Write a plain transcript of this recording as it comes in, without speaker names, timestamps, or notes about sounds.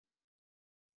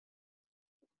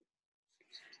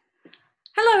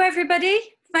Hello everybody,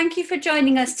 thank you for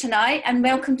joining us tonight and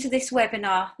welcome to this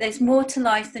webinar, There's More to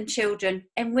Life Than Children,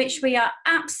 in which we are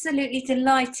absolutely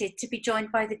delighted to be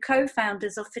joined by the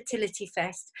co-founders of Fertility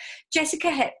Fest,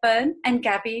 Jessica Hepburn and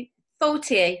Gabby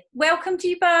Vautier. Welcome to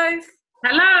you both.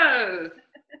 Hello.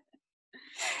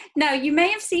 Now, you may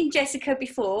have seen Jessica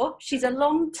before. She's a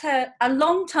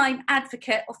long-time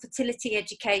advocate of fertility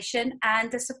education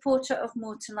and a supporter of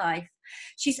More to Life.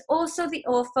 She's also the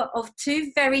author of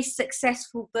two very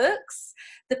successful books,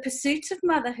 The Pursuit of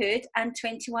Motherhood and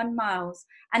 21 Miles,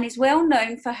 and is well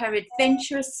known for her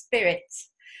adventurous spirit.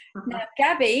 Now,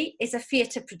 Gabby is a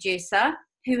theatre producer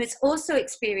who has also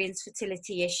experienced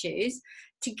fertility issues.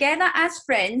 Together as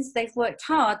friends, they've worked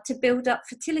hard to build up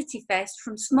Fertility Fest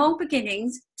from small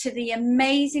beginnings to the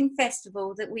amazing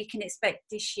festival that we can expect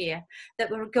this year, that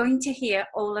we're going to hear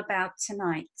all about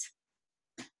tonight.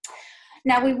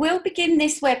 Now, we will begin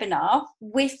this webinar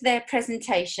with their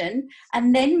presentation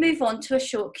and then move on to a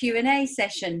short Q&A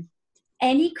session.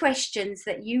 Any questions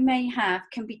that you may have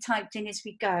can be typed in as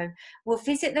we go. We'll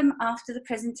visit them after the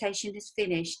presentation is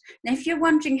finished. Now, if you're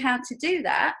wondering how to do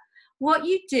that, what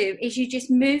you do is you just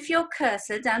move your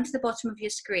cursor down to the bottom of your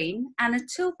screen and a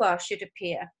toolbar should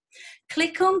appear.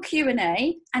 Click on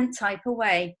Q&A and type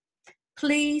away.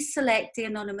 Please select the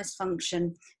anonymous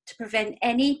function to prevent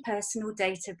any personal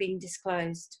data being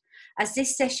disclosed, as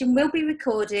this session will be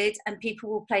recorded and people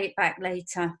will play it back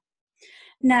later.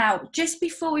 Now, just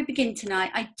before we begin tonight,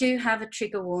 I do have a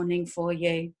trigger warning for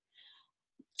you.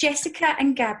 Jessica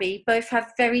and Gabby both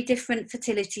have very different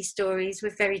fertility stories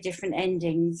with very different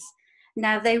endings.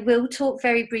 Now, they will talk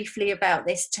very briefly about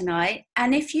this tonight,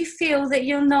 and if you feel that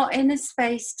you're not in a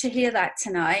space to hear that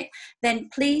tonight, then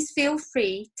please feel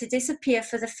free to disappear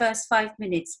for the first 5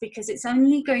 minutes, because it's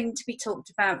only going to be talked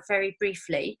about very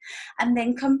briefly, and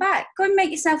then come back. Go and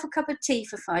make yourself a cup of tea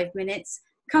for 5 minutes,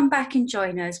 come back and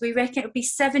join us. We reckon it'll be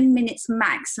 7 minutes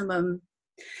maximum.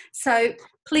 So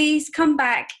please come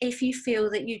back if you feel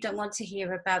that you don't want to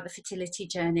hear about the fertility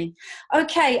journey.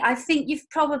 Okay, I think you've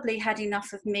probably had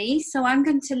enough of me, so I'm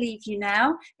going to leave you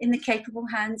now in the capable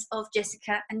hands of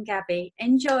Jessica and Gabby.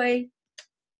 Enjoy.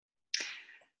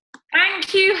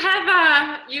 Thank you,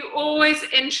 Heather. You always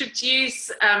introduce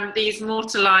these More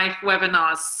to Life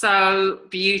webinars so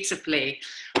beautifully.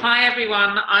 Hi,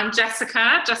 everyone. I'm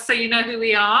Jessica, just so you know who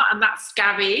we are, and that's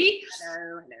Gabby.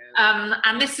 Hello, hello.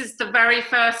 And this is the very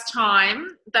first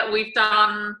time that we've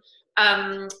done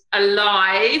a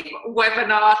live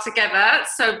webinar together,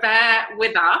 so bear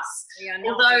with us. We are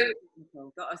not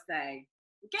technical, gotta say.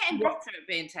 We're getting better at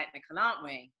being technical, aren't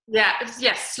we? Yeah,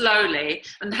 yes, slowly.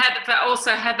 And Heather, but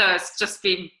also Heather's just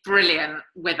been brilliant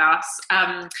with us.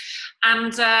 I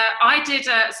did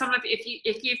some of,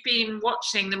 if you've been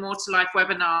watching the More to Life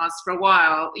webinars for a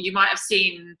while, you might have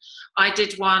seen I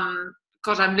did one.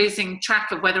 God, I'm losing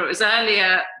track of whether it was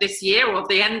earlier this year or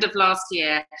the end of last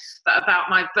year, but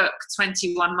about my book,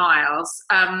 21 Miles.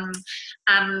 I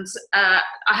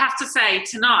have to say,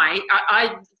 tonight,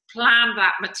 I planned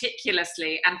that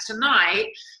meticulously, and tonight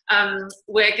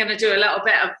we're going to do a little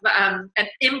bit of an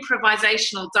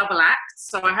improvisational double act,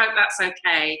 so I hope that's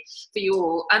okay for you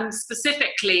all, and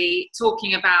specifically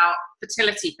talking about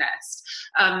Fertility Fest.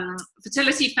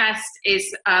 Fertility Fest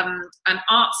is an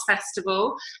arts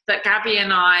festival that Gabby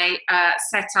and I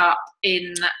set up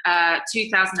in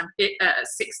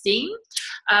 2016,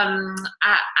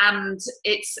 and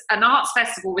it's an arts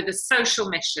festival with a social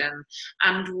mission,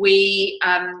 and we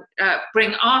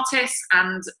bring artists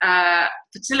and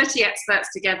fertility experts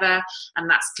together, and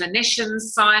that's clinicians,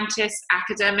 scientists,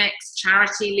 academics,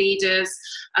 charity leaders,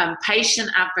 patient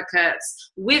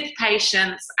advocates, with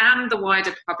patients and the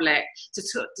wider public to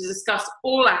discuss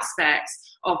all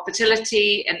aspects of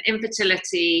fertility and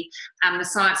infertility and the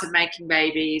science of making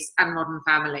babies and modern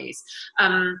families.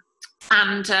 Do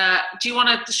you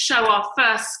want to show our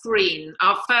first screen,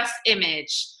 our first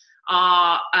image,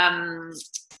 our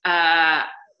Here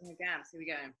we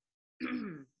go.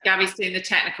 Gabby's doing the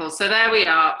technical. So there we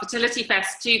are, Fertility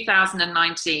Fest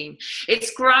 2019.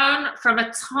 It's grown from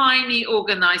a tiny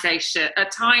organisation, a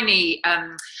tiny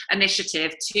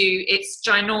initiative, to it's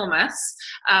ginormous.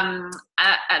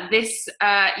 This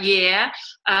year,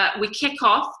 we kick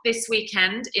off this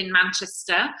weekend in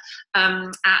Manchester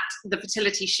at the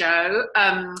Fertility Show,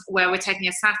 where we're taking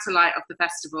a satellite of the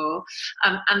festival.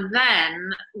 And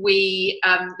then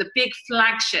the big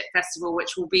flagship festival,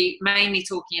 which we'll be mainly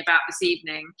talking about this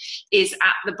evening, is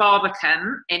at the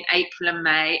Barbican in April and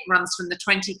May. It runs from the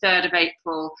 23rd of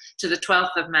April to the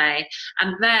 12th of May.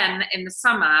 And then in the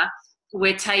summer,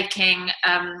 we're taking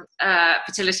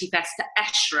Fertility Fest to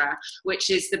Esher, which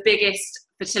is the biggest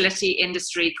fertility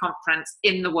industry conference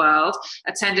in the world,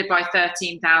 attended by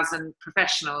 13,000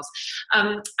 professionals.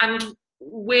 And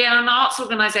we're an arts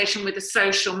organisation with a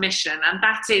social mission, and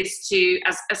that is to,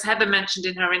 as Heather mentioned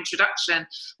in her introduction,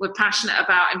 we're passionate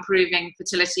about improving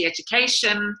fertility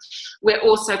education. We're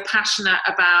also passionate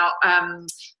about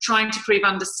trying to improve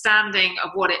understanding of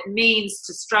what it means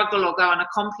to struggle or go on a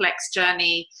complex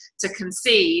journey to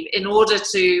conceive in order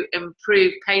to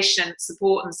improve patient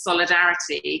support and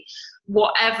solidarity,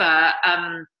 whatever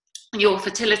your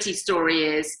fertility story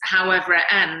is, however it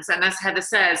ends. And as Heather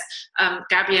says,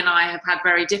 Gabby and I have had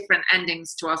very different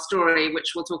endings to our story,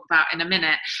 which we'll talk about in a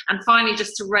minute. And finally,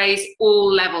 just to raise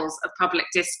all levels of public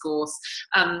discourse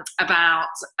about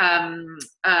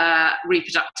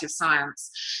reproductive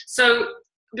science. So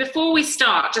before we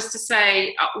start, just to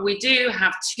say, we do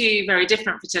have two very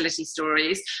different fertility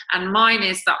stories, and mine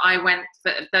is that I went,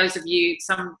 for those of you,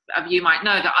 some of you might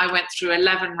know that I went through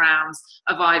 11 rounds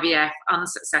of IVF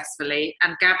unsuccessfully,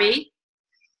 and Gabby?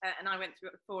 And I went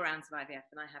through 4 rounds of IVF,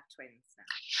 and I have twins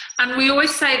now. And we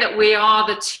always say that we are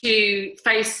the two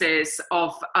faces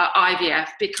of IVF,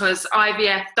 because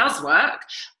IVF does work,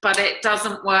 but it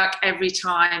doesn't work every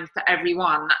time for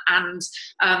everyone. And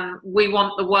we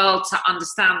want the world to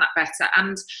understand that better.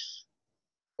 And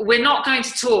we're not going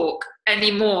to talk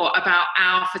anymore about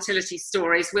our fertility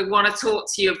stories. We want to talk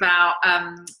to you about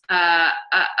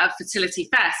a Fertility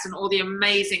Fest and all the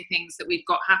amazing things that we've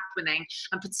got happening.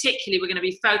 And particularly, we're going to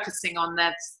be focusing on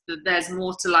There's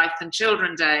More to Life Than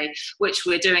Children Day, which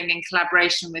we're doing in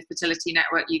collaboration with Fertility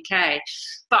Network UK.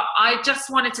 But I just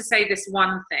wanted to say this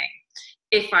one thing,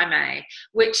 if I may,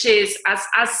 which is,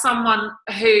 as someone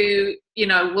who, you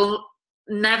know, will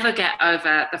never get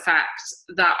over the fact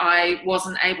that I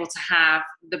wasn't able to have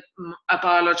a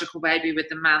biological baby with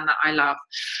the man that I love.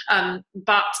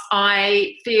 But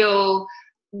I feel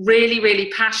really, really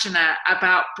passionate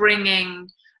about bringing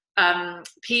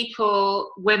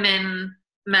people, women,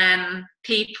 men,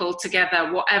 people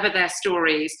together, whatever their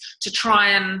stories, to try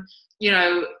and, you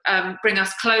know, bring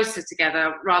us closer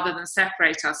together rather than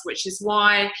separate us, which is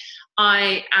why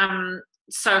I am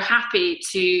so happy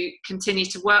to continue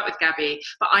to work with Gabby.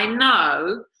 But I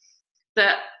know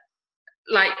that,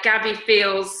 like, Gabby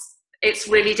feels it's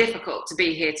really difficult to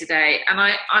be here today, and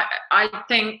I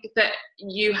think that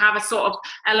you have a sort of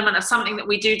element of something that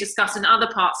we do discuss in other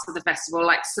parts of the festival,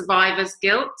 like survivor's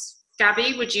guilt.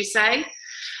 Gabby, would you say?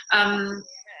 And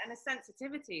a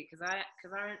sensitivity, because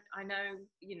I know,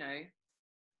 you know,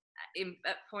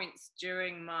 at points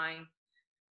during my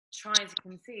trying to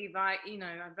conceive, I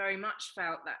very much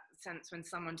felt that sense when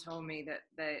someone told me that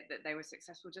they were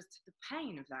successful. Just the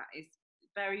pain of that is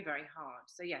very, very hard.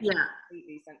 So yes, yeah. I'm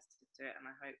completely sensitive to it, and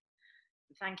I hope.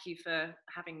 Thank you for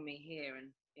having me here, and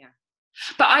yeah.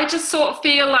 But I just sort of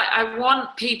feel like I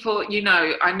want people, you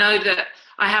know, I know that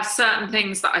I have certain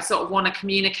things that I sort of want to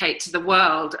communicate to the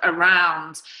world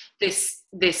around this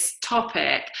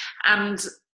topic, and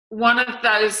one of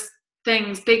those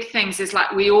big things is,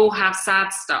 like, we all have sad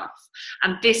stuff,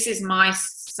 and this is my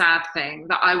sad thing,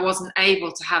 that I wasn't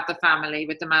able to have the family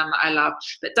with the man that I love.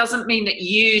 That doesn't mean that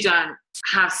you don't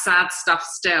have sad stuff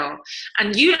still,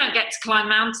 and you don't get to climb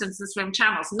mountains and swim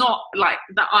channels, not like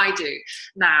that I do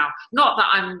now, not that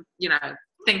I'm, you know,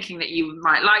 thinking that you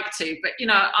might like to, but, you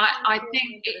know, I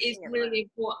think it is really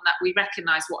important that we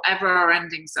recognize whatever our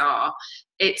endings are,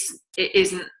 it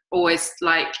isn't always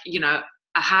like, you know,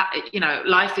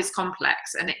 life is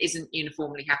complex and it isn't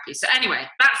uniformly happy. So anyway,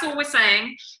 that's all we're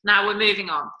saying. Now we're moving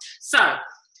on. So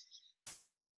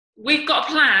we've got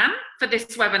a plan for this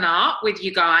webinar with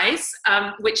you guys,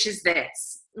 which is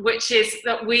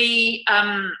that we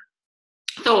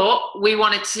thought we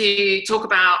wanted to talk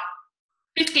about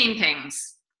 15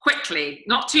 things quickly,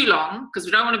 not too long, because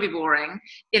we don't want to be boring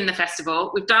in the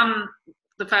festival. We've done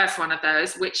the first one of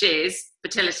those, which is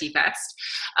Fertility Fest,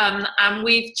 and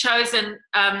we've chosen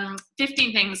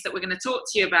 15 things that we're going to talk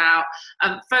to you about,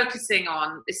 focusing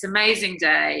on this amazing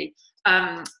day,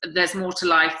 There's More to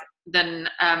Life Than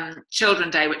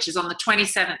Children Day, which is on the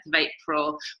 27th of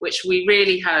April, which we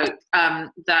really hope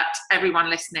that everyone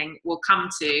listening will come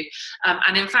to.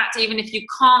 And in fact, even if you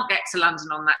can't get to London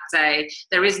on that day,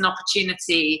 there is an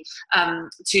opportunity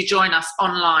to join us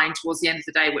online towards the end of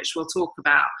the day, which we'll talk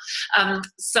about. And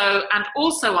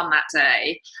also on that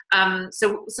day,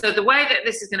 so the way that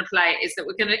this is going to play is that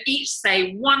we're going to each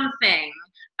say one thing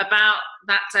about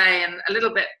that day, and a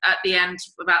little bit at the end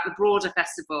about the broader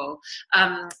festival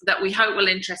that we hope will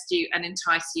interest you and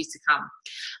entice you to come.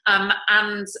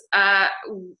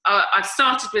 I've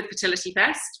started with Fertility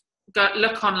Fest.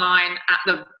 Look online at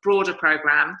the broader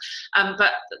programme,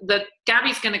 but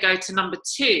Gabby's going to go to number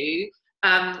 2,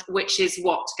 which is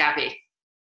what, Gabby?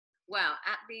 Well,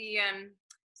 at the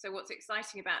so what's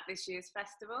exciting about this year's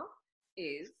festival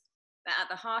is that at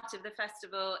the heart of the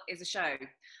festival is a show.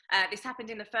 This happened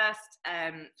in the first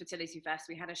Fertility Fest.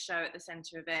 We had a show at the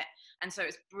centre of it, and so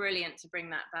it's brilliant to bring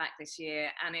that back this year.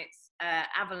 And it's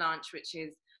Avalanche, which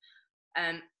is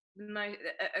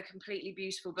a completely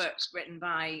beautiful book written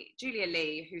by Julia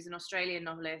Lee, who's an Australian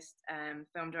novelist,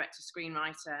 film director,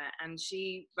 screenwriter, and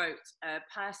she wrote a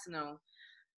personal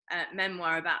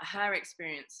memoir about her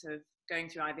experience of going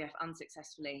through IVF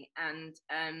unsuccessfully. And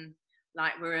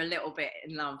like, we're a little bit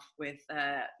in love with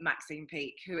Maxine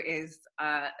Peake, who is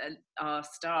our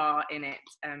star in it.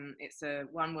 It's a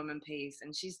one-woman piece,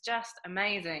 and she's just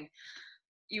amazing.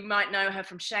 You might know her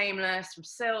from Shameless, from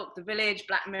Silk, The Village,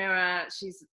 Black Mirror.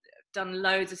 She's done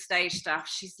loads of stage stuff.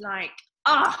 She's like,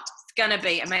 it's gonna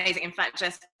be amazing. In fact,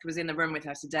 Jessica was in the room with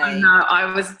her today. I know,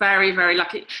 I was very, very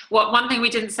lucky. One thing we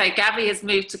didn't say, Gabby has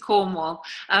moved to Cornwall,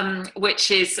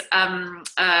 which is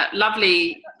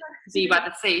lovely to be by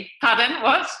the sea. Pardon,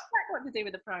 what? What to do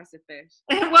with the price of fish?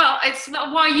 Well, it's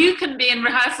not why you can be in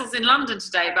rehearsals in London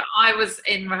today, but I was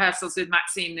in rehearsals with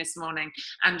Maxine this morning,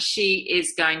 and she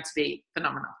is going to be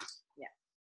phenomenal.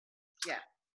 Yeah.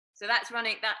 So that's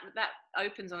running, that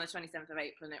opens on the 27th of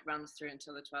April and it runs through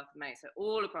until the 12th of May. So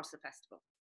all across the festival.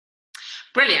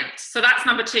 Brilliant. So that's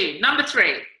number 2. Number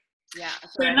 3. Yeah.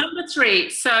 So number 3,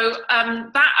 so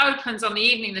that opens on the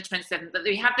evening, the 27th, but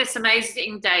we have this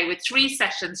amazing day with 3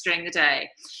 sessions during the day,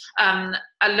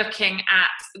 looking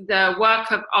at the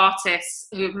work of artists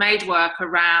who've made work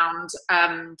around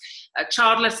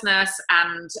childlessness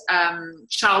and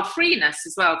child-freeness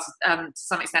as well, to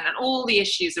some extent, and all the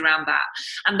issues around that.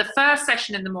 And the first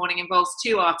session in the morning involves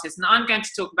 2 artists, and I'm going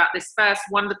to talk about this first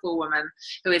wonderful woman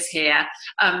who is here,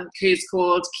 who's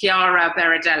called Chiara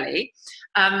Berardelli.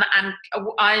 And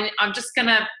I'm just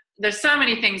gonna, there's so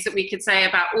many things that we could say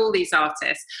about all these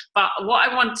artists, but what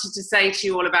I wanted to say to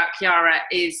you all about Chiara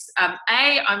is,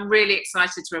 I'm really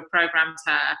excited to have programmed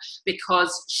her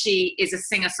because she is a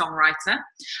singer-songwriter,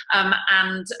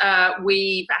 and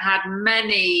we've had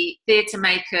many theatre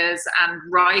makers and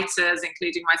writers,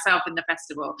 including myself, in the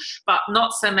festival, but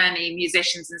not so many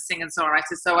musicians and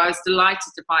singer-songwriters, so I was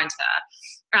delighted to find her.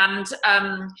 And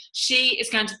she is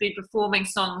going to be performing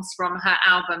songs from her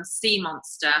album Sea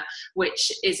Monster, which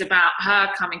is about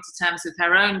her coming to terms with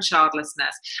her own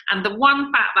childlessness. And the one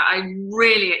fact that I'm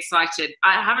really excited,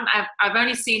 I've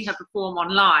only seen her perform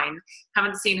online,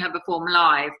 haven't seen her perform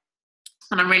live,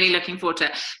 and I'm really looking forward to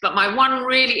it. But my one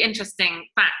really interesting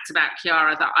fact about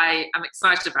Chiara that I am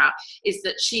excited about is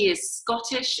that she is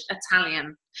Scottish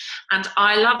Italian. And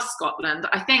I love Scotland.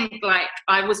 I think, like,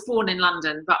 I was born in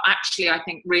London, but actually I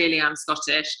think really I'm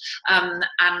Scottish, and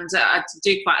I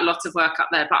do quite a lot of work up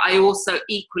there. But I also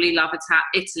equally love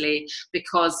Italy,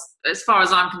 because as far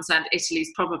as I'm concerned,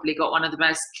 Italy's probably got one of the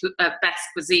best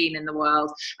cuisine in the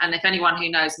world. And if anyone who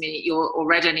knows me or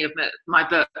read any of my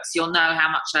books, you'll know how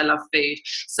much I love food.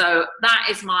 So that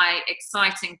is my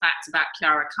exciting fact about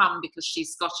Chiara. Come, because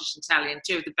she's Scottish Italian,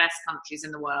 2 of the best countries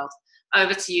in the world.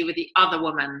 Over to you with the other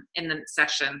woman in the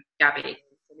session, Gabby.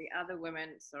 So the other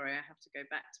woman, sorry, I have to go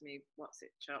back to me. What's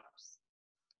it, chops?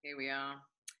 Here we are.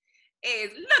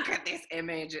 Look at this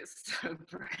image. It's so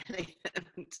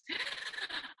brilliant.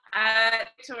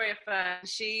 Victoria Fern,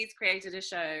 she's created a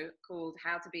show called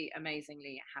How to Be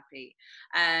Amazingly Happy,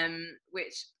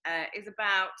 which is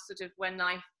about sort of when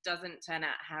life doesn't turn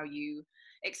out how you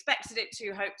expected it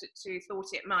to, hoped it to,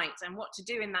 thought it might, and what to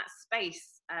do in that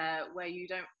space where you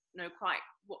don't know quite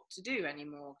what to do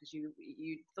anymore because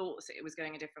you thought it was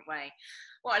going a different way.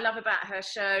 What I love about her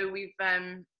show, we've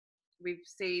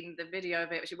seen the video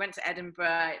of it. She went to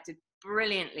Edinburgh. It did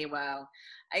brilliantly well.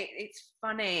 It's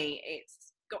funny.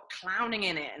 It's got clowning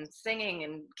in it and singing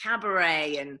and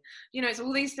cabaret, and it's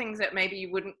all these things that maybe you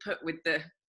wouldn't put with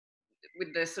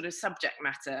the sort of subject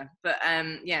matter. But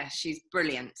yeah, she's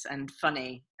brilliant and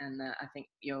funny, and I think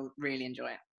you'll really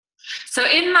enjoy it. So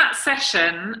in that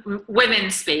session, Women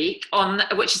Speak,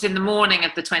 which is in the morning of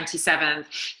the 27th,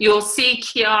 you'll see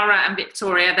Chiara and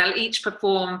Victoria. They'll each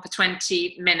perform for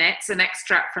 20 minutes, an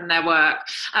extract from their work.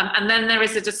 And then there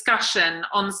is a discussion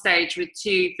on stage with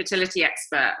 2 fertility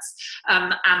experts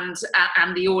and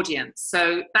the audience.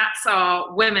 So that's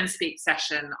our Women Speak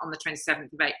session on the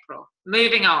 27th of April.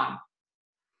 Moving on.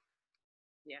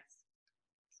 Yes.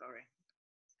 Sorry.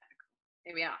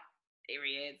 Here we are. Here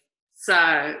he is.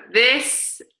 So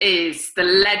this is the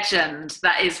legend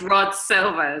that is Rod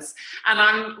Silvers, and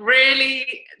I'm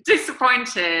really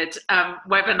disappointed,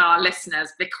 webinar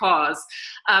listeners, because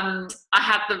I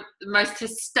had the most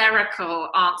hysterical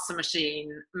answer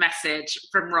machine message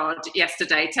from Rod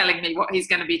yesterday telling me what he's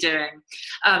going to be doing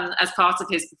as part of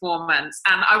his performance,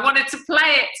 and I wanted to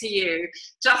play it to you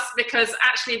just because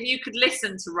actually if you could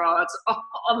listen to Rod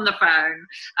on the phone,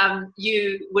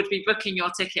 you would be booking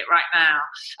your ticket right now.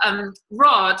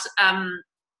 Rod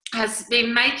has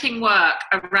been making work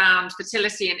around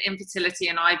fertility and infertility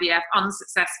and IVF,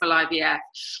 unsuccessful IVF,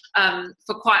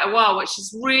 for quite a while, which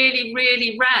is really,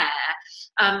 really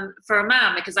rare for a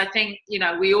man, because I think, you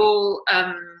know, we all,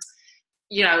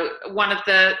 you know, one of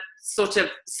the sort of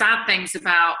sad things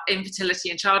about infertility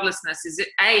and childlessness is that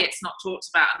it's not talked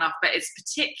about enough, but it's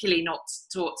particularly not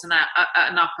talked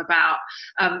enough about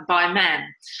by men.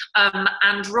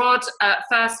 And Rod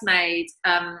first made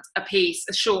a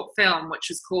short film, which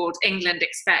was called England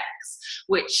Expects,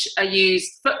 which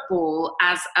used football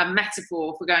as a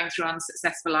metaphor for going through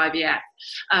unsuccessful IVF.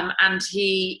 And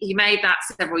he made that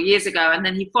several years ago, and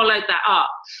then he followed that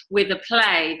up with a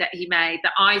play that he made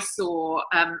that I saw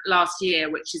last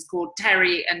year, which is called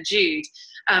Terry and Jude,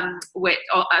 with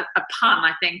a pun,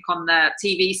 I think, on the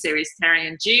TV series Terry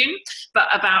and June, but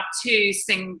about two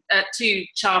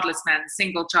childless men,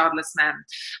 single childless men.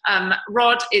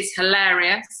 Rod is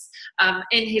hilarious.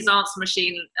 In his answer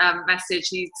machine message,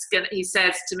 he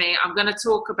says to me, "I'm going to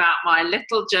talk about my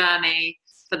little journey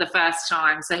for the first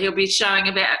time." So he'll be showing,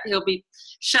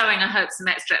 I hope, some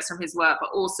extracts from his work,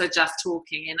 but also just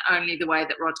talking in only the way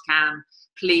that Rod can.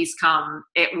 Please come.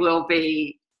 It will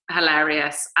be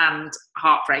hilarious and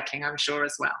heartbreaking, I'm sure,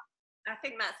 as well. I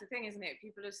think that's the thing, isn't it?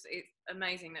 It's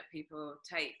amazing that people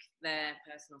take their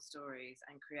personal stories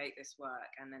and create this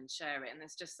work and then share it. And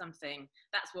there's just something,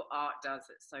 that's what art does.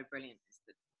 It's so brilliant. It's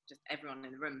that just everyone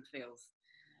in the room feels,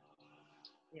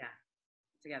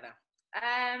 together.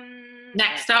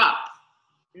 Next up,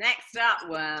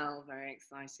 well, very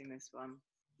exciting, this one.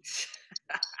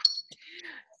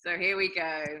 So here we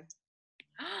go.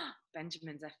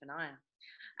 Benjamin Zephaniah,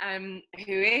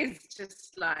 who is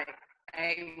just like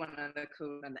one of the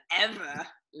coolest men that ever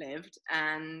lived,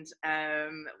 and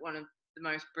one of the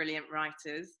most brilliant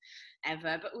writers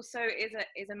ever, but also is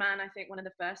a man, I think, one of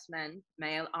the first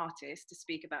male artists to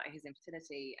speak about his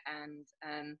infertility. And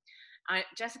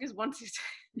Jessica's wanted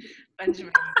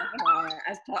Benjamin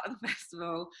as part of the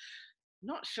festival.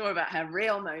 Not sure about her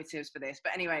real motives for this,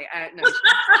 but anyway, no.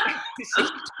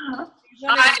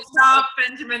 I love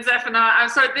Benjamin Zephaniah. I'm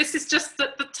sorry, this is just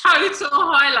the total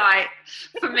highlight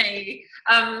for me,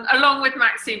 along with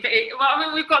Maxine. Well, I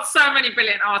mean, we've got so many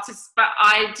brilliant artists, but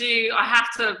I have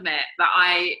to admit that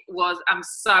I'm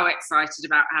so excited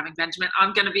about having Benjamin.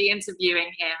 I'm going to be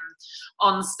interviewing him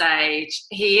on stage.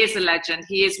 He is a legend.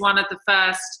 He is one of the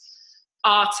first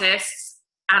artists,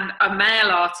 and a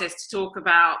male artist, to talk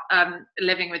about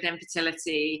living with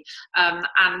infertility, and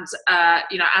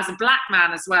you know, as a black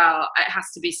man as well, it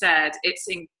has to be said, it's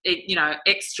you know,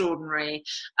 extraordinary,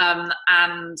 and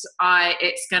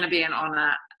it's going to be an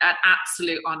honour, an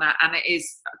absolute honour, and it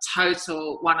is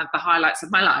total one of the highlights of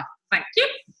my life. Thank you.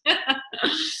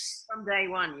 From day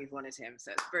one, you've wanted him,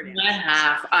 so it's brilliant.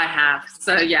 I have.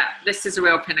 So yeah, this is a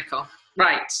real pinnacle,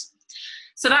 right?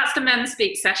 So that's the Men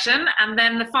Speak session. And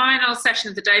then the final session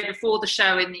of the day before the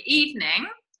show in the evening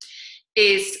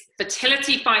is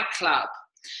Fertility Fight Club.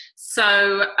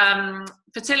 So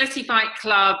Fertility Fight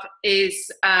Club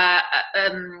is,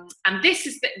 and this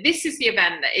is the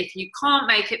event that if you can't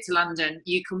make it to London,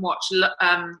 you can watch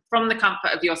from the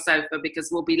comfort of your sofa, because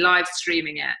we'll be live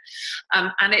streaming it.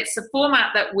 And it's a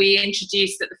format that we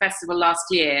introduced at the festival last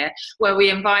year, where we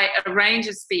invite a range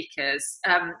of speakers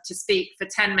to speak for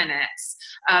 10 minutes,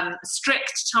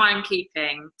 strict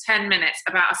timekeeping, 10 minutes,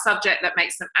 about a subject that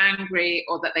makes them angry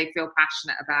or that they feel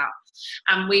passionate about.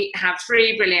 And we have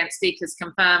 3 brilliant speakers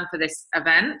confirmed for this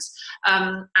event.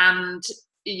 And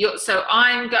you talk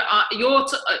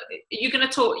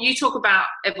about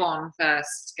Yvonne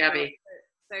first, Gabby.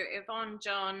 So Yvonne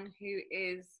John, who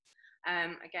is,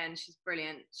 again, she's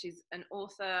brilliant. She's an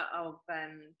author of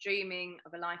Dreaming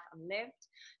of a Life Unlived.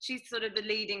 She's sort of the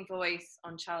leading voice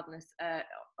on childlessness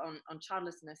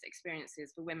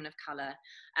experiences for women of colour.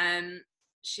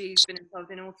 She's been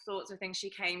involved in all sorts of things.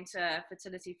 She came to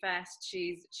Fertility Fest.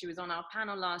 She was on our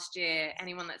panel last year.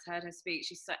 Anyone that's heard her speak,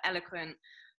 she's so eloquent,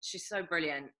 she's so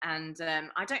brilliant. And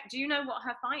do you know what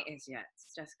her fight is yet,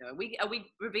 Jessica? Are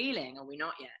we revealing? Are we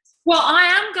not yet? Well, I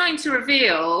am going to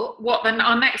reveal what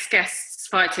our next guest's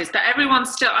fight is, but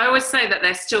I always say that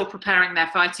they're still preparing their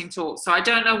fighting talk, so I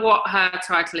don't know what her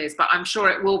title is, but I'm sure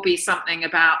it will be something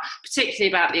particularly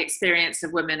about the experience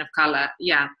of women of colour.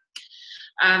 Yeah.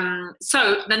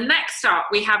 So the next up,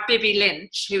 we have Bibi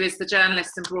Lynch, who is the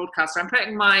journalist and broadcaster. I'm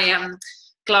putting my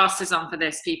glasses on for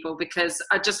this, people, because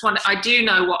I do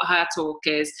know what her talk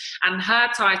is, and her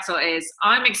title is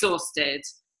 "I'm Exhausted,"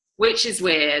 which is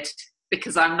weird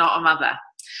because I'm not a mother.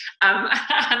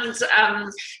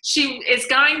 She is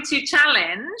going to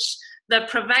challenge the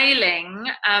prevailing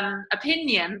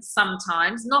opinion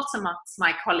sometimes, not amongst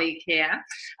my colleague here,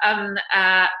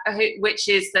 which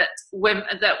is that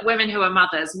women who are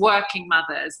mothers, working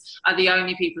mothers, are the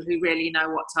only people who really know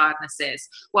what tiredness is.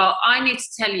 Well, I need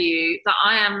to tell you that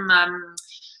I am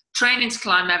training to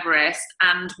climb Everest,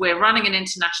 and we're running an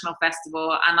international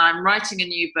festival, and I'm writing a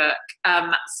new book.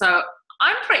 So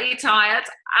I'm pretty tired,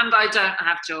 and I don't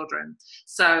have children.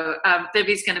 So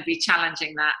Bibi's going to be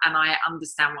challenging that, and I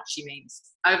understand what she means.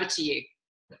 Over to you.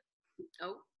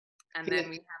 Oh, and then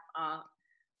we have our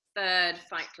third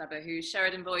fight clubber, who's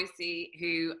Sheridan Boise,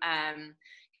 who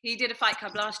he did a fight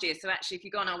club last year. So actually, if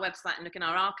you go on our website and look in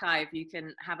our archive, you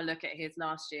can have a look at his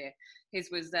last year.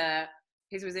 His was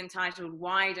entitled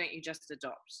 "Why Don't You Just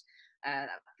Adopt?" That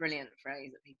brilliant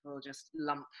phrase that people just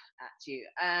lump at you.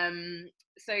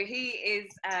 So he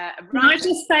is Can I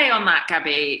just say on that,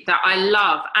 Gabby, that I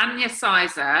love Anya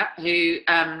Sizer, who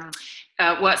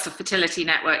works for Fertility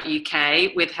Network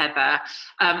UK with Heather,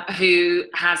 who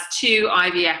has 2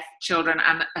 IVF children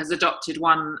and has adopted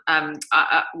one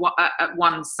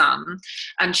son.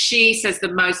 And she says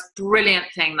the most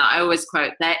brilliant thing that I always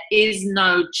quote: "There is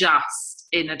no just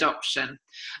in adoption."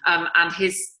 And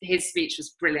his speech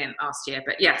was brilliant last year.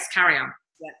 But yes, carry on.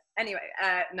 Yeah. Anyway,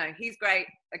 no, he's great.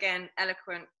 Again,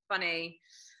 eloquent, funny,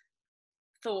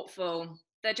 thoughtful.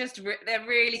 They're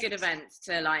really good events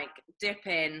to like dip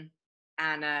in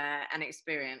and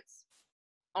experience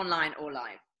online or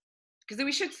live.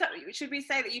 Because should we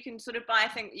say that you can sort of buy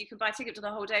a ticket to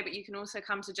the whole day, but you can also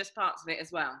come to just parts of it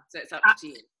as well. So it's up to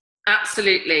you.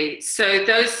 Absolutely. So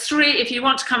those 3, if you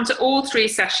want to come to all 3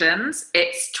 sessions,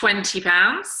 it's £20,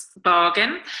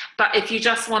 bargain. But if you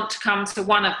just want to come to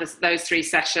one of those 3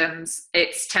 sessions,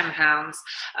 it's £10.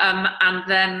 And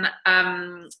then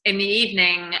in the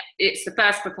evening, it's the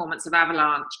first performance of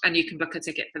Avalanche, and you can book a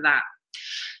ticket for that.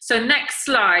 So next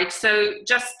slide. So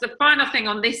just the final thing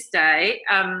on this day,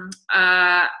 and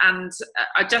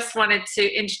I just wanted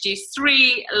to introduce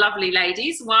 3 lovely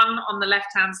ladies, one on the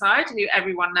left-hand side, who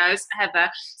everyone knows, Heather.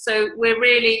 So we're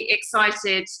really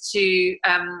excited to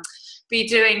be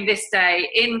doing this day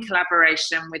in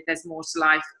collaboration with There's More to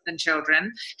Life Than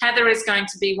Children. Heather is going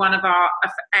to be one of our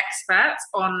experts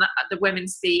on the Women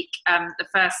Speak, the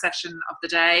first session of the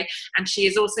day, and she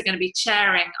is also going to be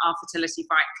chairing our Fertility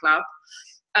Fight Club.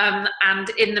 And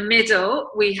in the middle,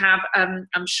 we have,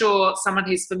 I'm sure someone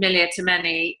who's familiar to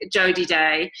many, Jodie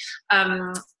Day.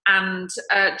 And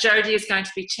Jodie is going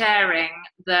to be chairing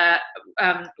the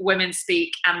Women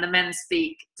Speak and the Men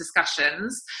Speak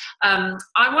discussions.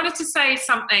 I wanted to say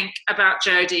something about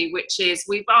Jodie, which is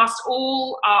we've asked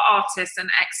all our artists and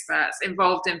experts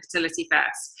involved in Fertility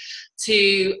Fest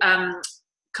to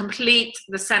complete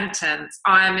the sentence,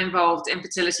 "I am involved in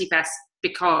Fertility Fest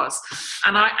because,"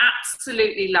 and I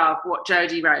absolutely love what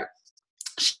Jodie wrote.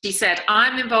 She said,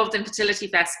 "I'm involved in Fertility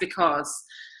Fest because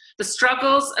the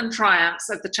struggles and triumphs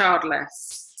of the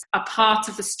childless are part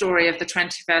of the story of the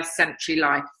 21st century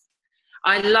life.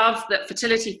 I love that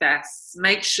Fertility Fest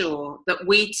makes sure that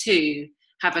we too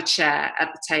have a chair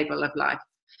at the table of life."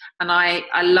 And I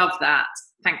love that.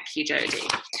 Thank you, Jodie.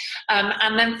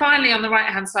 And then finally, on the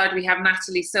right-hand side, we have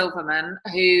Natalie Silverman,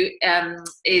 who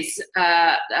is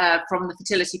from the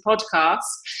Fertility Podcast.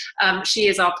 She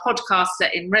is our podcaster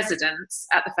in residence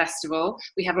at the festival.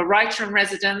 We have a writer in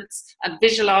residence, a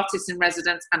visual artist in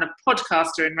residence, and a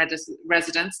podcaster in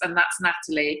residence, and that's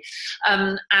Natalie.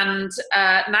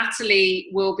 Natalie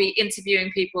will be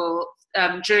interviewing people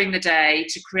during the day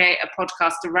to create a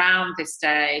podcast around this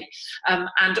day,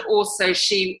 and also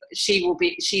she's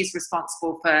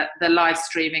responsible for the live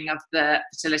streaming of the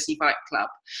Fertility Fight Club.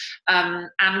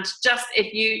 And just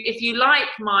if you like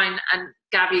mine and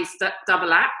Gabby's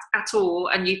double act at all,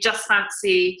 and you just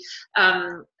fancy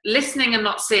listening and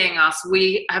not seeing us,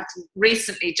 we have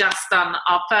recently just done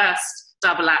our first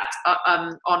double act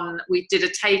we did a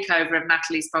takeover of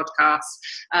Natalie's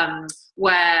podcast,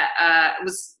 where it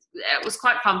was it was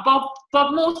quite fun. Bob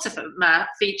Mortimer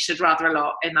featured rather a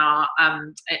lot in our.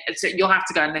 So you'll have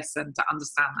to go and listen to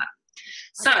understand that.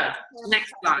 So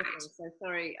next slide. So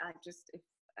sorry, I just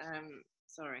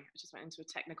went into a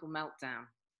technical meltdown.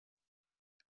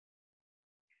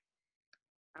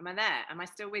 Am I there? Am I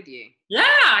still with you? Yeah,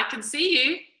 I can see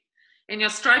you in your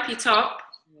stripy top.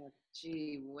 Oh,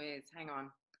 gee whiz, hang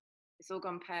on. It's all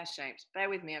gone pear-shaped. Bear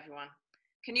with me, everyone.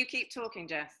 Can you keep talking,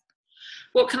 Jess?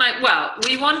 Well,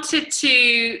 we wanted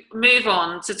to move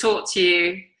on to talk to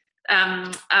you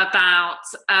about,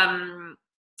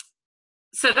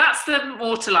 so that's the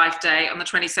More to Life Day on the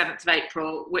 27th of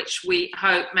April, which we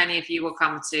hope many of you will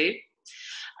come to.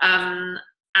 How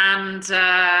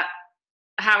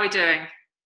are we doing?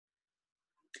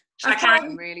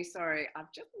 I'm really sorry.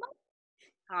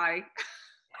 Hi.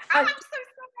 I'm so sorry.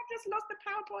 I've just lost the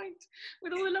PowerPoint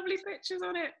with all the lovely pictures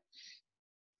on it.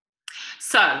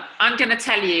 So I'm going to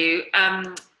tell you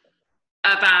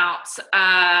about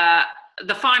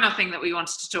the final thing that we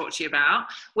wanted to talk to you about,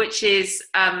 which is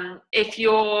if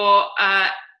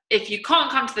you can't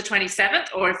come to the 27th,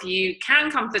 or if you can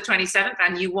come to the 27th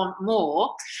and you want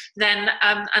more, then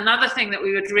another thing that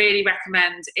we would really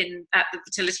recommend at the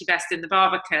Fertility Fest in the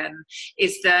Barbican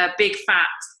is the Big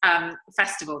Fat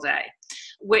Festival Day,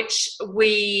 which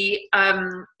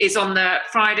is on the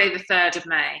Friday the 3rd of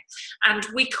May. And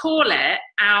we call it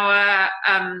our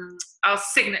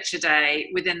signature day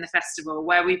within the festival,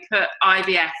 where we put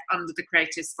IVF under the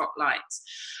creative spotlight.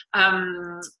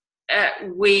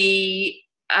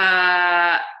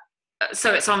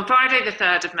 So it's on Friday the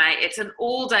 3rd of May. It's an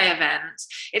all-day event.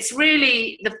 It's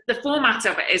really, the format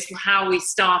of it is how we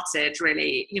started,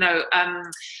 really,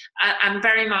 and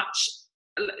very much,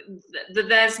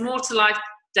 there's More to Life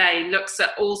Day looks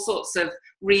at all sorts of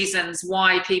reasons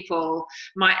why people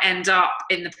might end up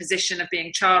in the position of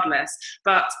being childless,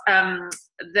 but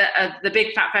the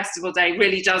Big Fat Festival Day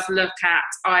really does look at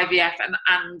IVF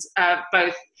and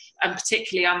both, and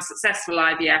particularly unsuccessful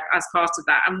IVF as part of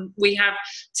that. And we have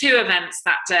 2 events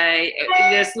that day.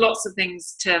 There's lots of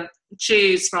things to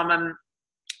choose from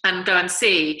and go and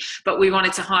see, but we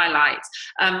wanted to highlight.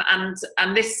 And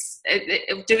this,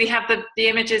 do we have the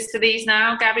images for these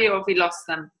now, Gabby, or have we lost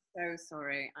them? So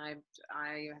sorry, I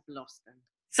have lost them.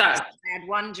 So I had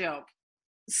one job.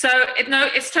 So no,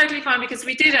 it's totally fine, because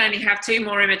we did only have 2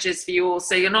 more images for you all,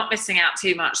 so you're not missing out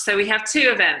too much. So we have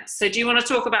 2 events. So do you want to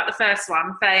talk about the first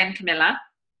one, Faye and Camilla?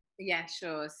 Yeah,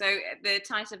 sure. So the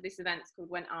title of this event is called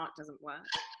When Art Doesn't Work,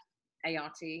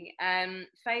 ART.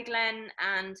 Faye Glenn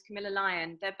and Camilla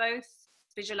Lyon, they're both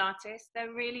visual artists.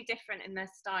 They're really different in their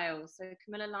styles. So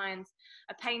Camilla Lyon's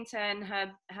a painter, and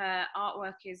her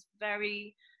artwork is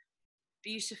very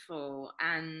beautiful,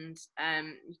 and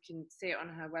you can see it on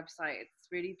her website. It's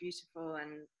really beautiful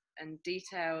and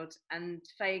detailed. And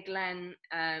Faye Glenn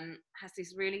has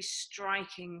these really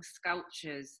striking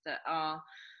sculptures that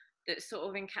sort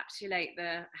of encapsulate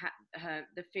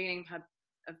the feeling of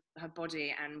her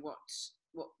body and what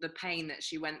the pain that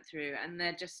she went through. And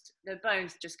they're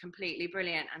both just completely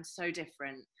brilliant and so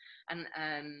different. And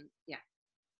yeah.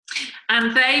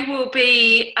 And they will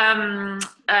be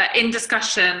in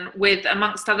discussion with,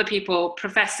 amongst other people,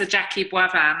 Professor Jackie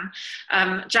Boivin.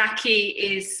 Jackie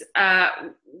is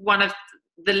one of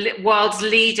the world's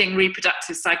leading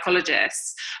reproductive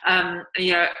psychologists, and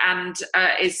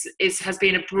has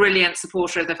been a brilliant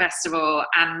supporter of the festival,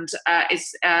 and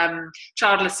is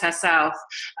childless herself,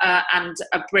 and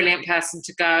a brilliant person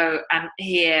to go and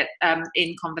hear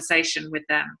in conversation with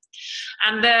them.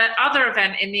 And the other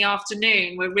event in the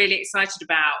afternoon we're really excited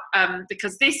about,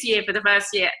 because this year, for the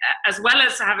first year, as well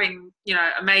as having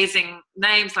amazing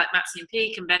names like Maxine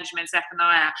Peake and Benjamin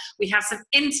Zephaniah, we have some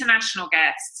international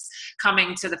guests coming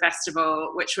to the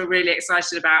festival, which we're really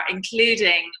excited about,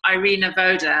 including Irina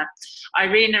Voda.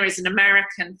 Irina is an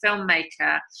American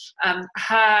filmmaker.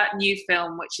 Her new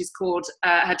film, which is called,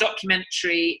 her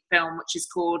documentary film, which is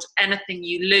called Anything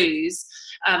You Lose,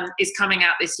 is coming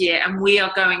out this year, and we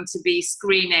are going to be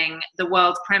screening the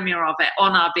world premiere of it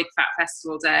on our Big Fat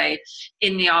Festival Day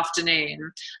in the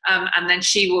afternoon. And then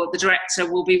the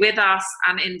director will be with us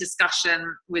and in discussion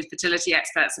with fertility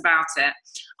experts about it.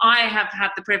 I have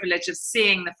had the privilege of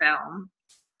seeing the film,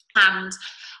 and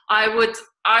I would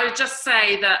just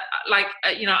say that,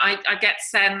 I get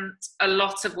sent a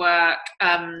lot of work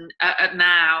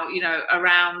now,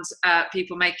 around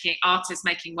artists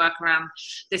making work around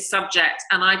this subject.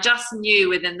 And I just knew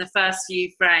within the first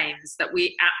few frames that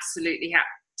we absolutely had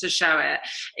to show it.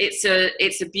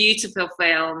 It's a beautiful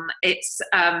film. It's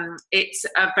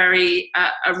a very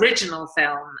original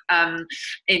film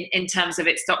in terms of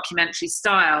its documentary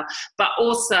style. But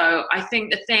also, I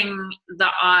think the thing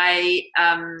that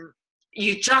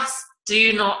you just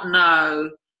do not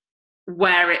know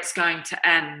where it's going to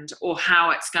end or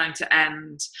how it's going to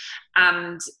end,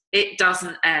 and it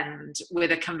doesn't end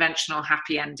with a conventional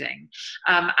happy ending,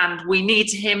 and we need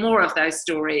to hear more of those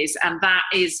stories, and that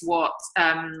is what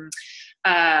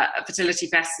Fertility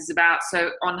Fest is about.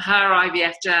 So on her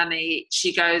IVF journey,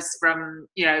 she goes from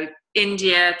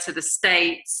India to the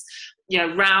States,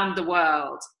 round the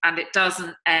world, and it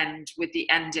doesn't end with the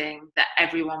ending that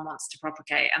everyone wants to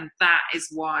propagate, and that is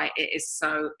why it is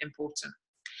so important.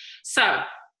 So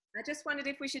I just wondered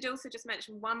if we should also just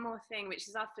mention one more thing, which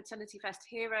is our Fertility Fest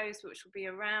Heroes, which will be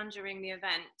around during the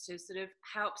event to sort of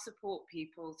help support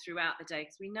people throughout the day,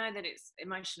 because we know that it's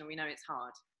emotional, we know it's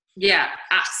hard. Yeah,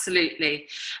 absolutely.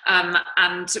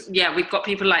 And yeah, we've got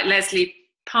people like Leslie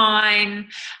Pine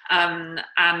and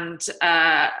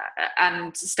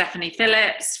Stephanie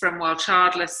Phillips from World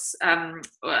Childless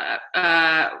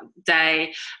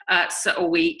Day or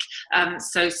Week.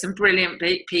 So some brilliant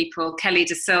people, Kelly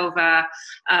De Silva.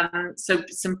 So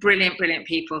some brilliant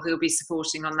people who will be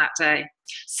supporting on that day.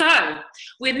 So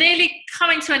we're nearly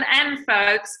coming to an end,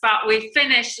 folks, but we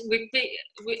finished.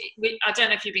 I don't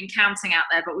know if you've been counting out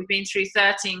there, but we've been through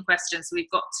 13 questions. So we've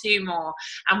got 2 more,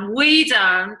 and we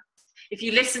don't. If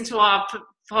you listen to our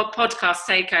podcast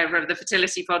takeover of the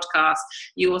Fertility Podcast,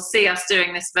 you will see us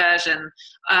doing this version,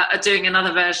 doing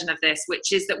another version of this,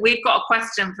 which is that we've got a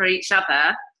question for each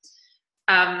other,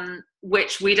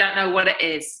 which we don't know what it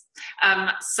is.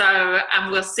 And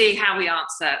we'll see how we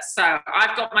answer. So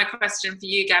I've got my question for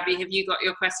you, Gabby. Have you got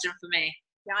your question for me?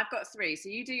 Yeah, I've got 3. So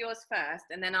you do yours first,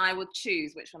 and then I will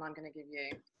choose which one I'm going to give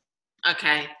you.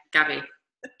 Okay, Gabby.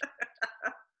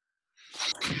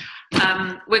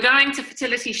 We're going to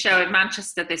Fertility Show in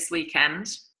Manchester this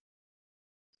weekend.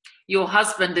 Your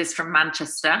husband is from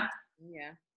Manchester.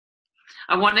 Yeah.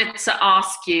 I wanted to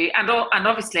ask you, and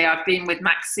obviously I've been with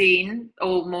Maxine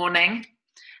all morning,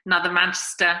 another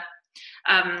Manchester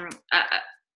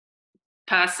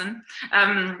person,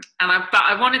 but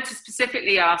I wanted to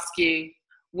specifically ask you,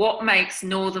 what makes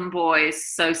Northern boys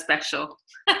so special?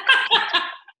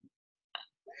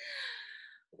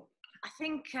 I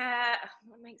think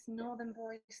what makes Northern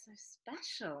boys so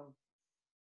special?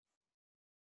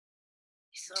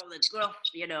 It's all the gruff,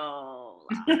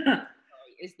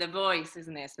 It's the voice,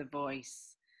 isn't it? It's the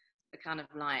voice. The kind of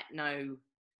like no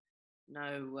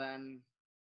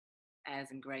airs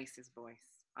and graces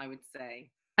voice, I would say.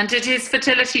 And did his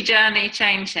fertility journey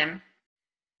change him?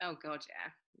 Oh God,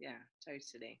 yeah,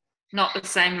 totally. Not the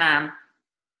same man.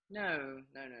 No.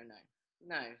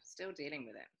 Still dealing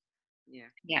with it.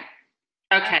 Yeah.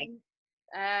 Okay.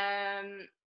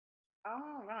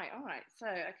 All right. So,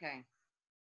 okay.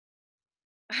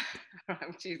 Right,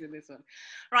 I'm choosing this one.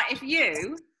 Right,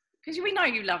 because we know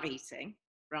you love eating,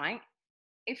 right?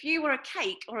 If you were a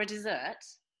cake or a dessert,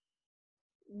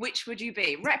 which would you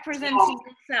be? Representing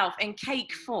yourself in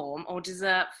cake form or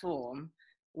dessert form,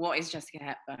 what is Jessica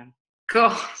Hepburn?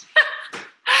 God.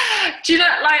 Do you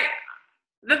know, like,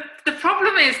 the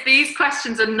problem is these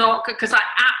questions are not good, because I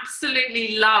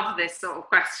absolutely love this sort of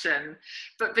question,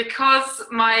 but because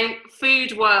my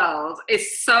food world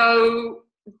is so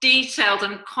detailed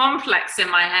and complex in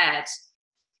my head,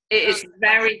 it is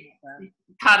very,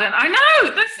 pardon, I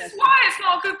know, this is why it's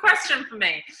not a good question for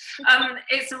me.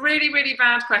 It's a really, really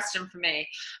bad question for me,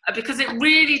 because it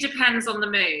really depends on the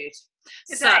mood.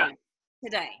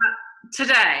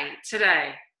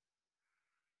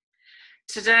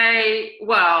 Today,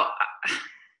 well,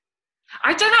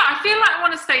 I don't know. I feel like I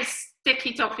want to say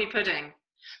sticky toffee pudding,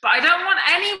 but I don't want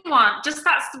anyone, just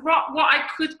that's what I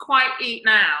could quite eat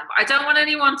now, but I don't want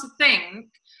anyone to think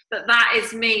that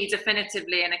is me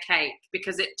definitively in a cake,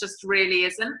 because it just really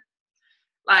isn't.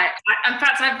 Like, in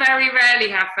fact, I very rarely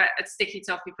have a sticky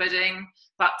toffee pudding,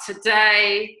 but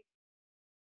today,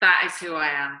 that is who I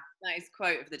am. That is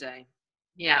quote of the day.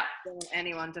 Yeah. I don't want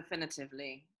anyone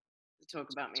definitively to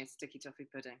talk about me as sticky toffee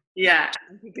pudding. Yeah.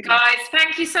 Guys,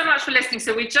 thank you so much for listening.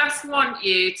 So we just want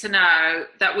you to know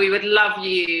that we would love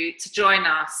you to join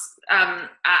us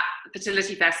at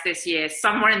Fertility Fest this year,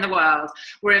 somewhere in the world.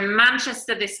 We're in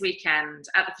Manchester this weekend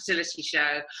at the Fertility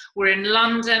Show. We're in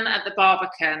London at the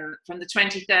Barbican from the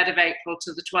 23rd of April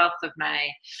to the 12th of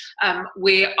May.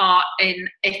 We are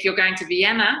if you're going to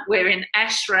Vienna, we're in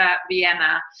Esra,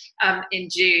 Vienna in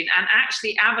June. And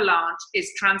actually Avalanche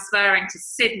is transferring to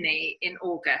Sydney in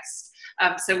August.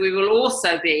 So we will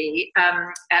also be at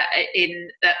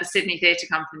the Sydney Theatre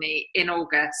Company in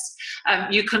August.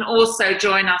 You can also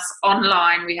join us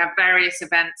online. We have various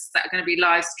events that are going to be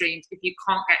live streamed if you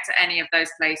can't get to any of those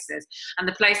places. And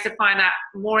the place to find out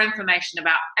more information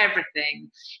about everything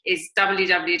is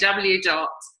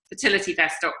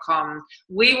www.fertilityfest.com.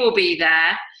 We will be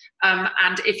there.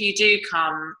 And if you do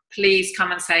come, please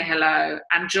come and say hello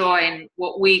and join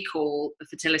what we call the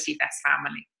Fertility Fest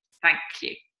family. Thank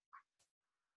you.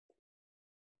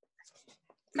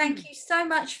 Thank you so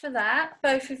much for that,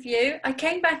 both of you. I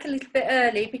came back a little bit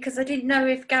early because I didn't know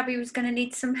if Gabby was going to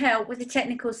need some help with the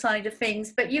technical side of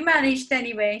things, but you managed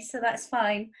anyway, so that's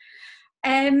fine.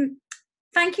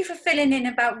 Thank you for filling in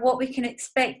about what we can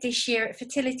expect this year at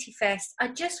Fertility Fest. I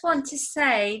just want to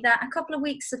say that a couple of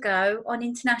weeks ago on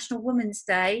International Women's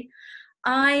Day,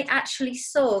 I actually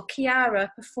saw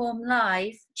Chiara perform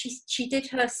live. She did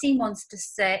her Sea Monster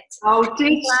set. Oh,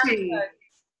 did she?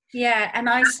 Yeah, and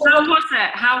I saw...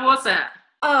 How was it?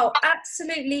 Oh,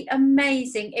 absolutely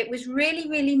amazing. It was really,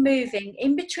 really moving.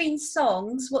 In between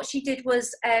songs, what she did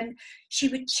was she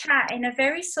would chat in a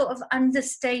very sort of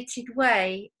understated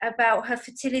way about her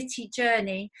fertility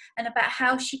journey and about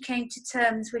how she came to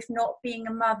terms with not being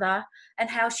a mother and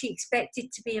how she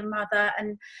expected to be a mother.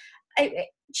 And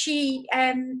she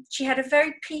had a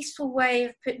very peaceful way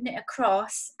of putting it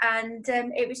across, and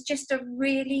it was just a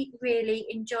really, really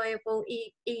enjoyable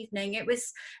evening. It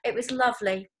was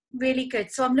lovely. Really good.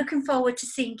 So I'm looking forward to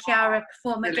seeing Chiara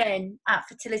perform again at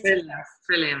Fertility Fest.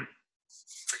 Brilliant.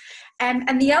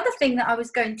 And the other thing that I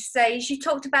was going to say is you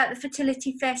talked about the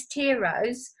Fertility Fest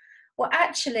heroes. Well,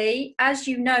 actually, as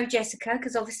you know, Jessica,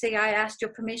 because obviously I asked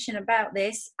your permission about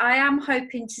this, I am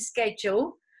hoping to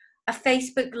schedule a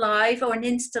Facebook Live or an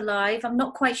Insta Live. I'm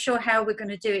not quite sure how we're going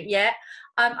to do it yet.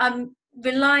 I'm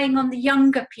relying on the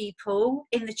younger people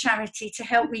in the charity to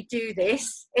help me do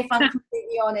this, if I'm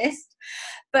completely honest.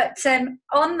 But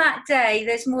on that day,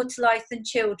 there's more to life than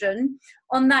children.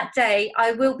 On that day,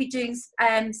 I will be doing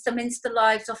some Insta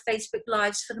Lives or Facebook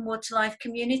Lives for the More to Life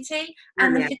community.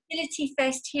 And the Fertility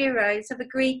Fest heroes have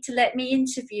agreed to let me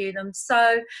interview them.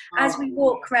 So as we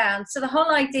walk around, so the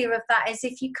whole idea of that is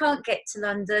if you can't get to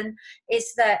London,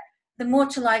 is that the More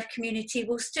to Life community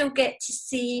will still get to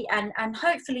see and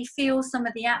hopefully feel some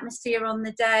of the atmosphere on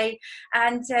the day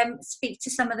and speak to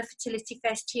some of the Fertility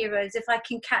Fest heroes if I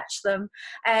can catch them.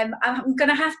 I'm going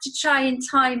to have to try and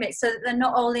time it so that they're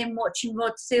not all in watching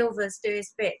Rod Silver's do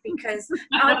his bit, because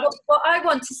I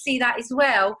want to see that as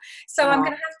well. So I'm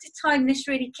going to have to time this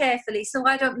really carefully so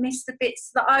I don't miss the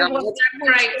bits that I want to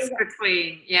breaks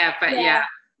between. Yeah. I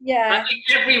think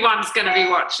everyone's going to be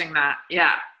watching that.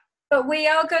 Yeah. But we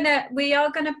are gonna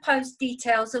post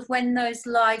details of when those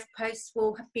live posts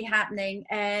will be happening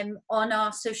on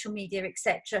our social media,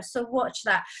 etc. So watch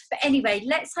that. But anyway,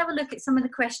 let's have a look at some of the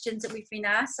questions that we've been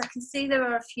asked. I can see there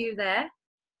are a few there.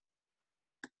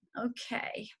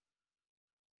 Okay.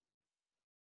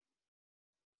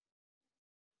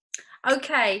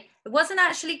 Okay, it wasn't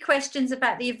actually questions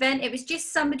about the event. It was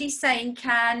just somebody saying,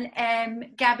 can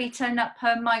Gabby turn up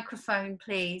her microphone,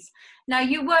 please? Now,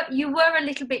 you were a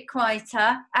little bit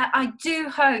quieter. I do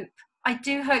hope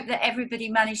that everybody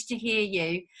managed to hear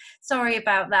you. Sorry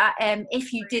about that.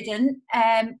 If you didn't,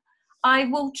 I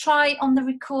will try on the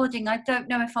recording. I don't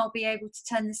know if I'll be able to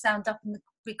turn the sound up on the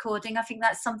recording. I think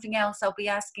that's something else I'll be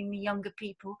asking the younger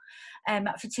people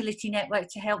at Fertility Network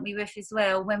to help me with as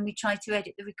well when we try to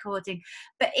edit the recording.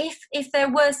 But if there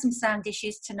were some sound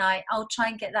issues tonight, I'll try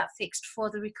and get that fixed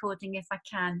for the recording if I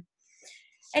can.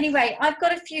 Anyway, I've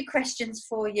got a few questions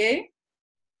for you.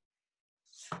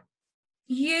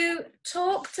 You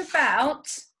talked about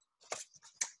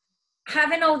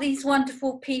having all these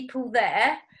wonderful people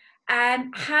there.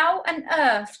 How on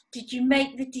earth did you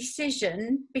make the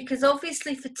decision? Because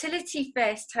obviously Fertility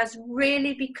Fest has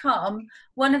really become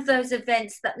one of those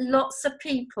events that lots of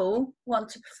people want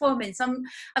to perform in. So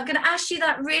I'm going to ask you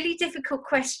that really difficult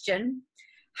question.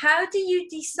 How do you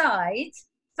decide,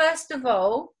 first of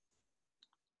all,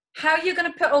 how you're going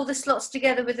to put all the slots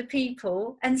together with the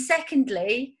people? And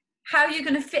secondly, how you're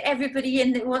going to fit everybody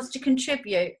in that wants to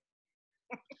contribute?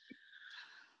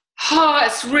 Oh,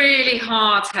 it's really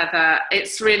hard, Heather.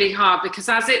 It's really hard because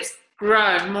as it's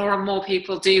grown, more and more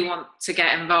people do want to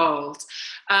get involved.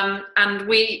 And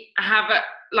we have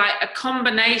a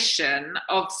combination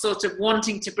of sort of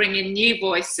wanting to bring in new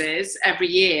voices every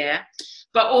year,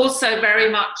 but also very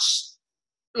much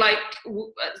like,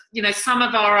 you know, some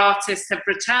of our artists have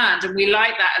returned, and we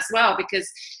like that as well because,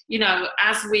 you know,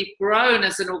 as we've grown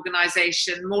as an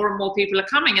organisation, more and more people are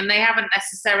coming and they haven't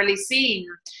necessarily seen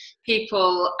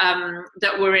people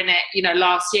that were in it, you know,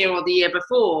 last year or the year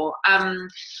before.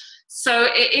 So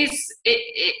it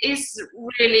is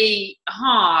really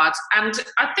hard. And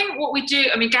I think what we do,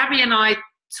 I mean, Gabby and I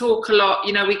talk a lot,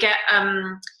 you know, we get,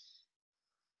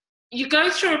 you go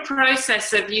through a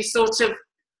process of you sort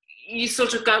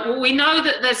of go, well, we know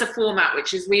that there's a format,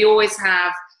 which is we always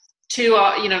have two,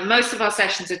 you know, most of our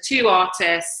sessions are two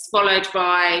artists followed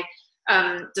by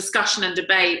discussion and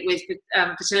debate with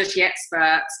fertility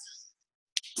experts.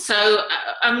 So,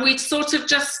 and we sort of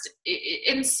just,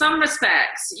 in some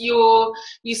respects, you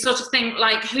sort of think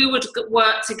like who would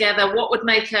work together, what would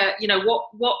make a, you know,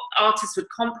 what artists would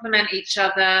complement each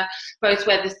other, both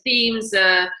where the themes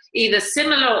are either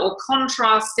similar or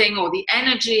contrasting, or the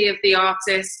energy of the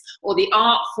artist or the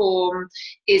art form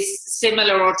is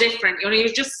similar or different. You know,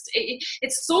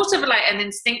 it's sort of like an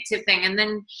instinctive thing. And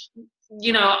then,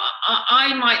 you know,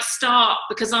 I might start,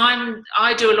 because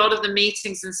I do a lot of the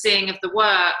meetings and seeing of the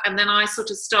work, and then I sort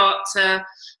of start to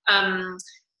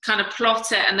kind of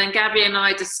plot it, and then Gabby and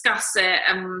I discuss it,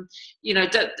 and, you know,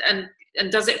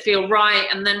 and does it feel right?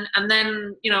 And then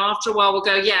you know, after a while we'll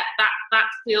go, yeah, that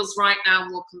feels right now,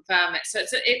 and we'll confirm it. So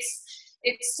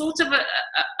it's sort of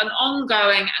an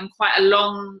ongoing and quite a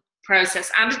long process,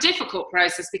 and a difficult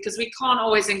process, because we can't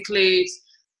always include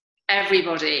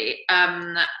everybody,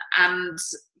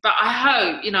 but I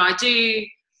hope, you know, I do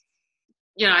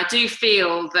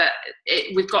feel that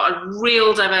we've got a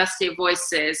real diversity of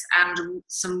voices and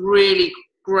some really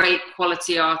great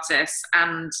quality artists,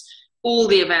 and all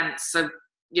the events are,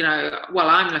 you know, well,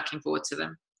 I'm looking forward to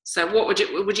them. So what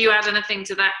would you add anything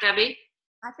to that, Gabby?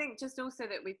 I think just also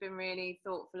that we've been really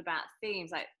thoughtful about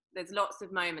themes. Like, there's lots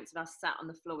of moments of us sat on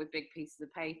the floor with big pieces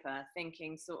of paper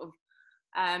thinking sort of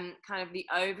kind of the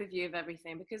overview of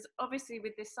everything, because obviously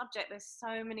with this subject there's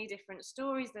so many different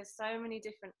stories, there's so many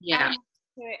different elements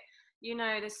to it, you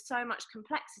know, there's so much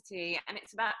complexity, and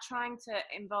it's about trying to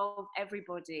involve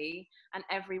everybody and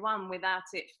everyone without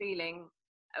it feeling,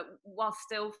 while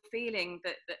still feeling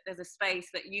that there's a space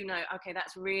that, you know, okay,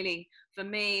 that's really for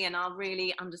me, and I'll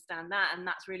really understand that, and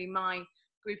that's really my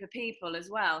group of people as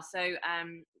well. So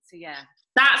yeah.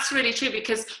 That's really true,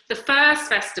 because the first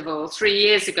festival 3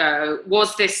 years ago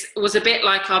was a bit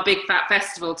like our Big Fat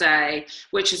Festival Day,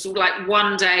 which is like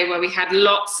one day where we had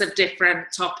lots of different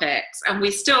topics, and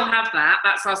we still have that.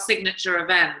 That's our signature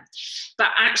event. But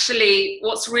actually,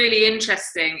 what's really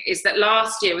interesting is that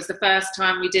last year was the first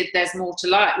time we did There's More to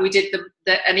Life. We did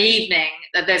an evening,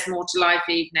 the There's More to Life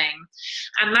evening,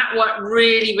 and that worked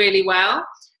really, really well.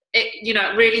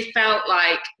 It really felt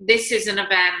like this is an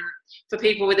event for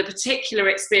people with a particular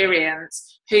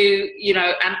experience who, you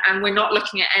know, and we're not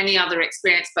looking at any other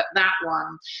experience but that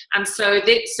one. And so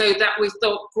that we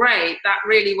thought, great, that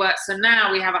really works. So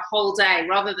now we have a whole day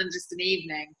rather than just an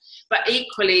evening. But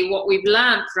equally, what we've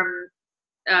learned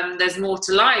from There's More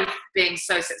to Life being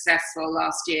so successful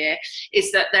last year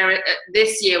is that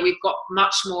this year we've got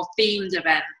much more themed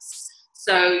events.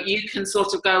 So you can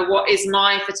sort of go, what is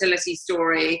my fertility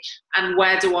story and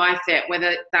where do I fit,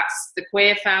 whether that's the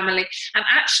queer family. And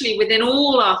actually within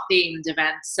all our themed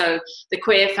events, so the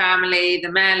queer family,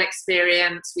 the male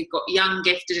experience, we've got young,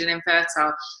 gifted and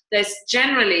infertile, there's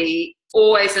generally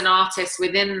always an artist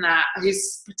within that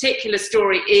whose particular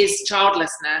story is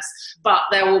childlessness, but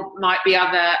might be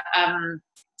other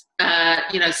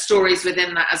you know, stories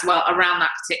within that as well around that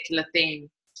particular theme.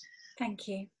 Thank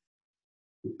you.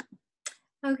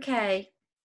 Okay.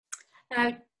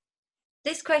 Now,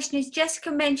 this question is,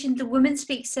 Jessica mentioned the Women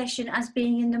Speak session as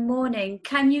being in the morning.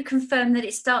 Can you confirm that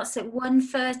it starts at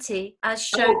 1:30 as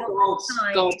shown on the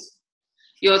slide? God.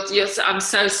 I'm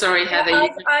so sorry, Heather.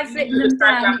 I've written them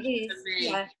down. It is,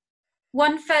 yeah.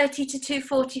 1:30 to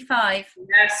 2:45.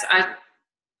 Yes,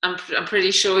 I'm pretty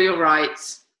sure you're right.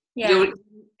 Yeah.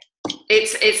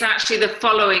 It's actually the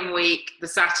following week, the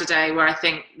Saturday, where I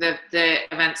think the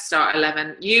events start at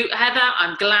 11. Heather,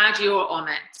 I'm glad you're on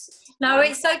it. No,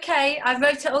 it's okay. I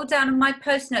wrote it all down on my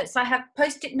post-notes. I have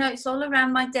post-it notes all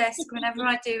around my desk whenever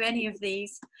I do any of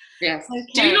these. Yes.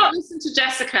 Okay. Do not listen to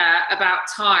Jessica about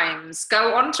times.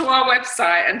 Go onto our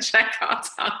website and check our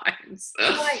times.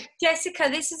 Right, Jessica,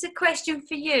 this is a question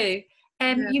for you.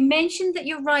 You mentioned that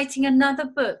you're writing another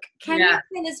book. Can you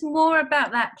tell us more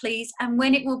about that, please, and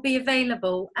when it will be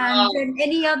available? And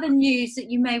any other news that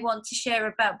you may want to share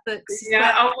about books?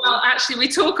 Well, actually, we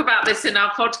talk about this in our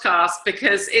podcast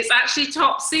because it's actually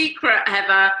top secret,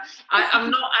 Heather. I'm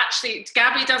not actually,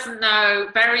 Gabby doesn't know,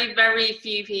 very, very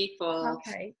few people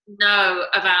know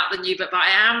about the new book, but I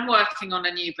am working on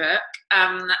a new book.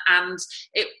 And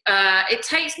it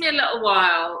takes me a little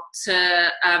while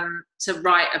to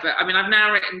write a book. I mean, I've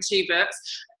now written 2 books.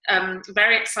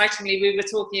 very excitingly, we were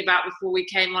talking about before we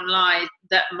came online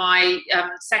that my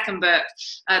second book,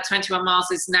 21 Miles,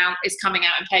 is coming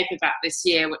out in paperback this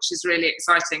year, which is really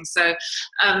exciting. So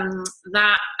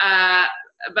but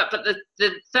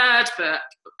the third book,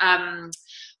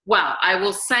 well, I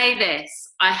will say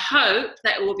this: I hope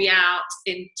that it will be out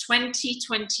in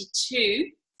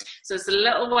 2022. So it's a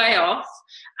little way off,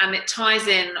 and it ties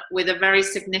in with a very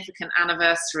significant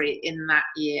anniversary in that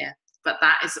year. But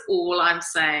that is all I'm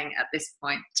saying at this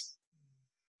point.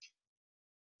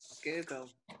 Google.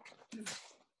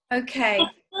 Okay.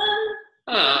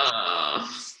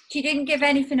 She didn't give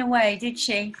anything away, did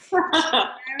she?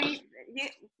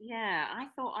 Yeah, I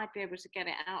thought I'd be able to get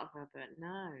it out of her, but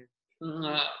no.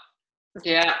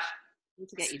 Yeah.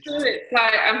 It's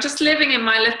like I'm just living in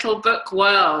my little book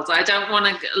world. I don't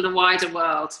want the wider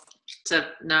world to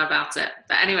know about it.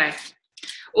 But anyway,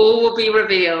 all will be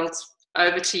revealed.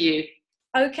 Over to you.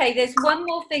 Okay, there's one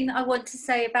more thing that I want to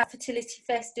say about Fertility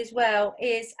Fest as well,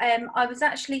 is I was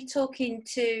actually talking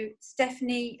to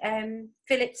Stephanie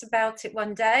Phillips about it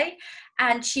one day,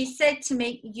 and she said to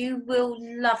me, "You will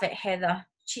love it, Heather."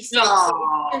 She said, "It's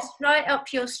just right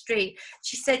up your street."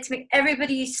 She said to me,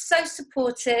 "Everybody is so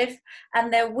supportive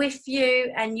and they're with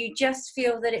you, and you just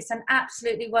feel that it's an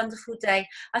absolutely wonderful day."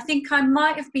 I think I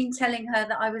might have been telling her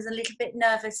that I was a little bit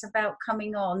nervous about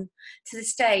coming on to the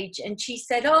stage, and she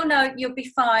said, "Oh no, you'll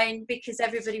be fine because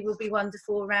everybody will be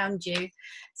wonderful around you."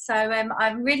 So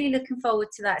I'm really looking forward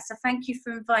to that. So thank you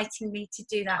for inviting me to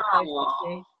do that.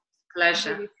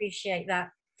 Pleasure. I really appreciate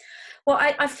that. Well,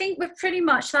 I think we're pretty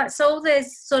much, that's all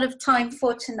there's sort of time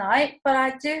for tonight, but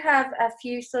I do have a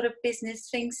few sort of business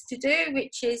things to do,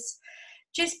 which is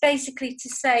just basically to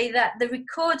say that the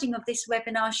recording of this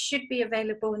webinar should be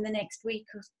available in the next week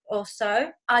or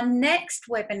so. Our next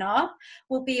webinar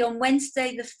will be on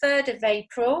Wednesday, the 3rd of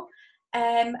April,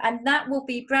 and that will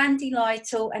be Brandy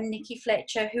Lytle and Nikki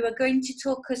Fletcher, who are going to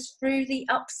talk us through the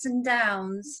ups and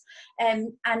downs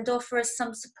and offer us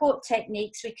some support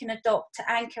techniques we can adopt to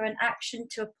anchor an action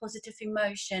to a positive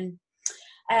emotion.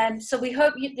 So we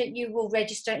hope that you will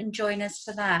register and join us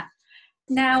for that.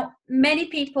 Now, many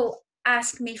people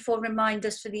ask me for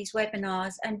reminders for these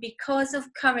webinars, and because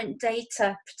of current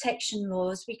data protection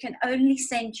laws, we can only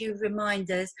send you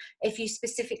reminders if you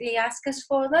specifically ask us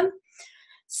for them.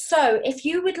 So if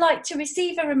you would like to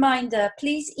receive a reminder,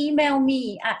 please email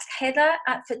me at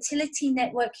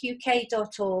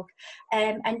heather@fertilitynetworkuk.org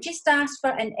and just ask for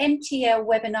an MTL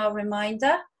webinar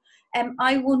reminder.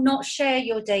 I will not share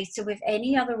your data with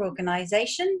any other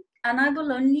organisation, and I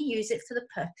will only use it for the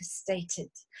purpose stated.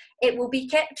 It will be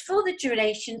kept for the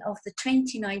duration of the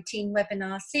 2019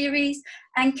 webinar series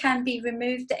and can be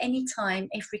removed at any time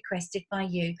if requested by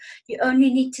you. You only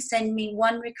need to send me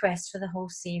one request for the whole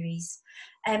series.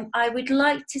 I would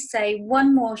like to say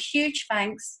one more huge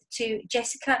thanks to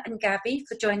Jessica and Gabby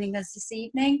for joining us this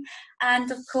evening. And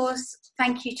of course,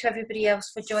 thank you to everybody else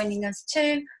for joining us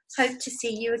too. Hope to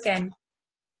see you again.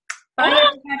 Bye,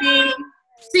 everybody.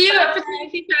 See you at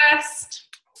Fertility Fest.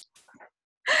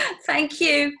 Thank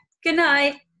you. Good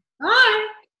night.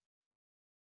 Bye.